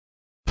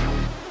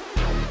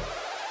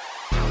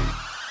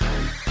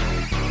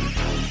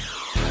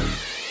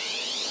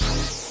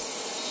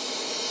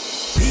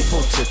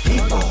to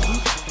people,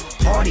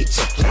 party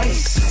to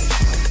place.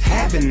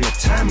 Having the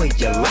time of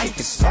your life,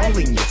 it's all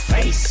in your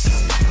face.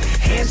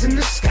 Hands in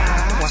the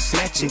sky while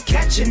snatching,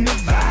 catching the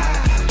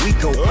vibe. We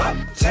go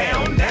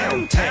uptown,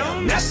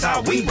 downtown, that's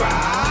how we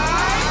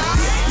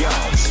ride. Yo,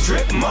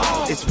 strip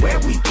mall is where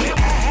we get.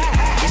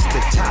 It's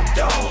the top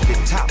dog, the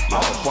top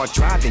off while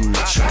driving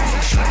the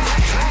track.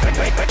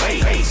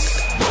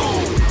 Bass,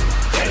 boom,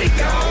 there it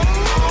go.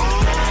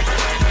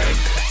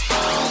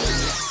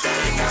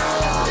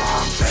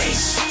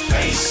 Bass,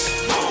 bass,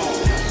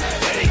 boom,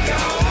 let it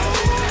go.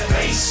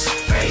 Bass,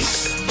 bass,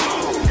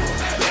 boom,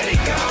 let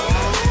it go.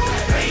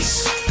 Bass,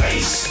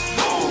 bass,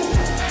 boom,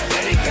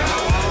 let it go.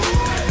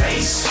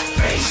 Bass,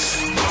 bass,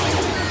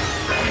 boom,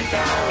 let it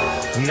go.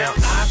 Now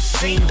I've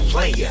seen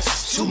players,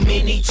 too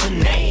many to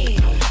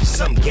name.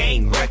 Some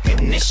gain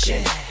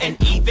recognition and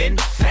even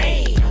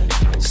fame.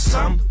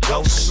 Some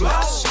go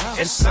slow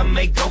and some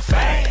may go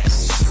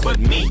fast. But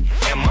me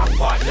and my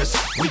partners,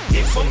 we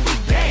dip when we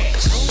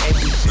dash. And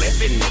we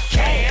flipping the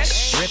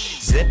cash, drip,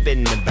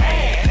 zipping the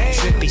bag.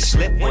 Trippy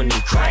slip when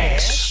he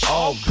crash.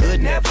 All good,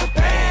 never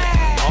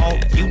bad. All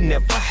you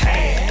never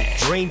had.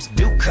 Dreams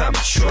do come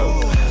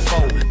true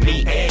for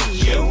me and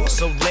you.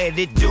 So let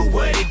it do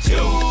what it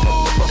do.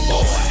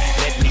 Boy,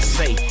 let me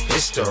say,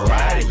 it's the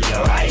ride of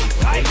your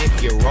life. And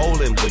if you're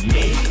rolling with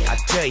me, I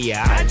tell you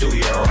I do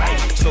you right.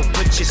 So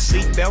put your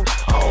seatbelt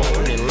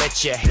on and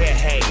let your hair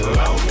hang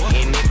low.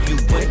 And if you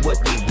went what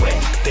we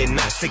went, then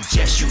I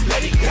suggest you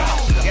let it go.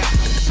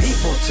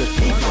 People to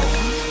people,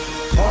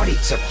 party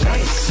to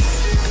place.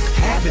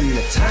 Having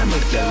the time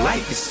of your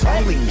life, it's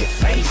all in your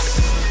face.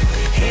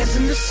 Hands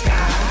in the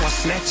sky while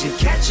snatching,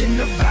 catching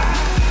the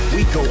vibe.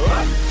 We go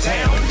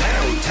uptown,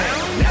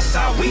 downtown, that's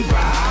how we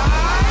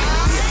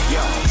ride.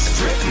 Yo,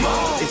 strip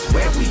mall is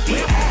where we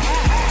get.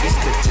 It's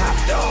the top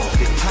dog,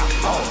 the top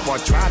off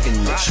while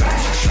driving the track.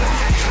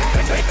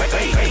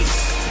 Bass,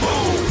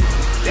 boom,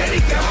 let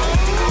it go.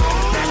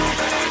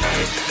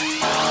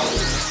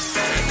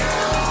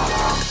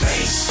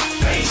 Bass,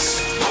 bass,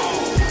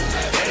 boom,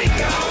 let it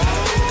go.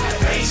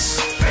 Bass,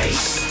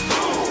 bass,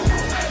 boom,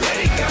 let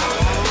it go.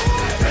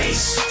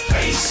 Bass,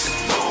 bass,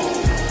 boom,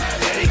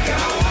 let it go.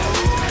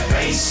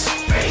 Bass,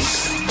 bass,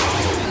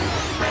 boom,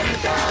 let it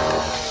go.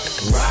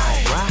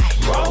 Ride,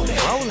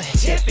 rollin',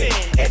 tipping,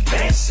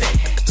 advancing,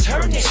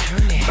 turning,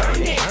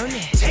 burning,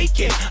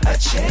 taking a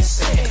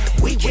chance.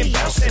 We can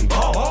bounce and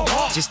ball.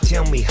 Just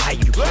tell me how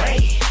you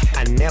play.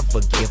 I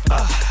never give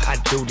up. I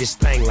do this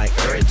thing like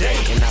every day,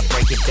 and I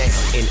break it down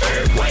in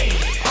every way.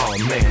 Oh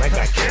man, I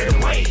got carried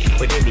away.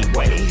 But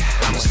anyway,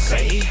 I'ma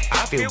say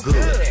I feel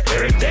good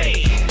every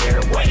day,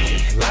 every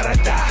way. La da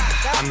da.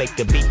 I make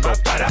the beat go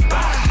ba da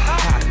ba.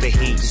 Pop the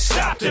heat,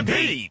 stop the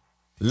beat.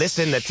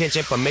 Listen,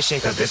 attention, permission,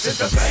 cause this is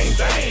the bang,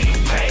 bang,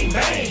 bang,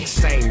 bang.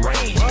 Same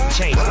range,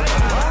 change the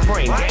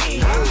frame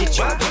game. Get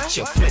your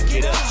picture, flick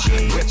it up,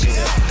 rip it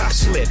up. I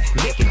slip,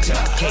 nick it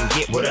tough, can't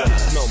get with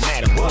us. No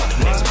matter what,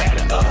 next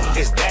batter up.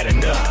 Is that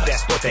enough?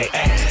 That's what they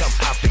ask.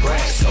 Come out the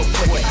grass so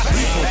quick.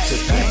 People to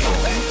people,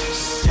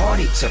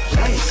 party to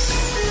place.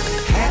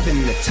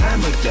 Having the time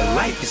of your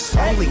life, is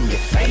all in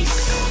your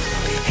face.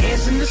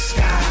 Hands in the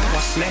sky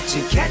while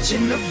snatching,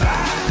 catching the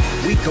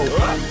vibe. We go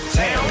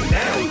uptown,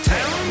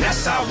 downtown,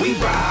 that's how we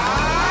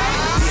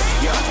ride.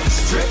 Yo,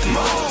 strip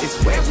mall is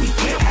where we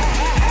get.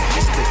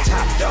 It's the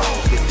top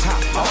dog, the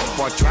top off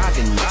while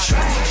driving the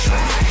track.